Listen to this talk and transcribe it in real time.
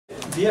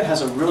VIA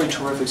has a really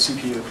terrific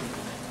CPU.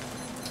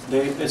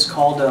 It's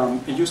called,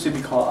 it used to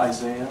be called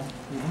Isaiah,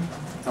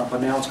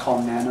 but now it's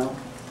called Nano.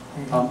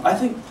 I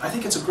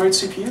think it's a great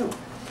CPU.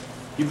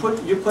 You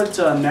put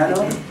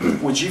Nano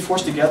with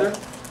GeForce together,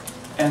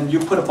 and you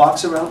put a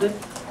box around it,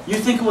 you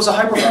think it was a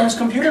high-performance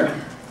computer.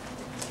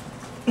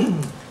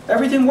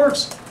 Everything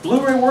works.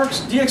 Blu-ray works,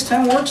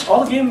 DX10 works,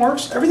 all the game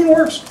works, everything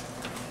works.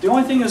 The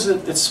only thing is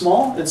that it's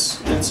small, it's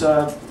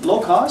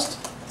low cost,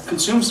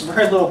 consumes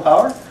very little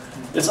power.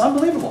 It's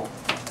unbelievable.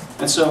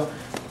 And so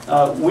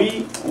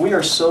we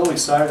are so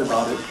excited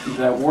about it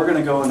that we're going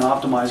to go and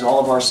optimize all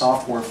of our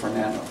software for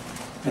Nano.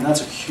 And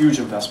that's a huge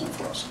investment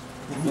for us.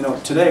 You know,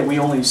 today we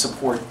only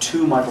support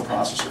 2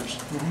 microprocessors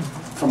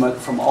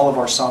from all of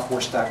our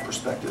software stack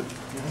perspective.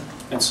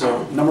 And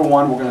so number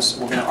 1, we're going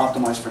to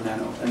optimize for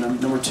Nano, and then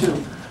number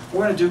 2,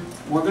 we're going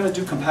to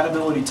do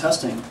compatibility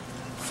testing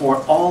for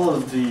all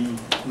of the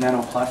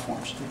Nano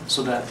platforms,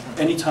 so that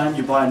anytime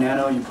you buy a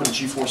Nano, you put a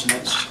GeForce in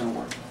it, it's just going to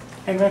work.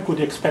 And when could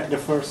you expect the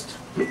first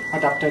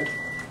adapted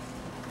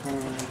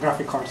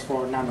graphic cards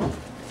for Nano?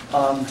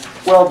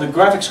 Well, the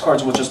graphics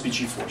cards will just be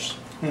GeForce,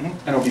 and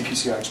it'll be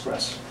PCI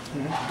Express.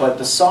 But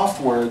the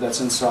software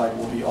that's inside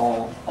will be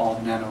all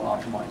Nano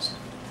optimized.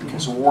 Okay,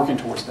 so we're working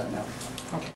towards that now.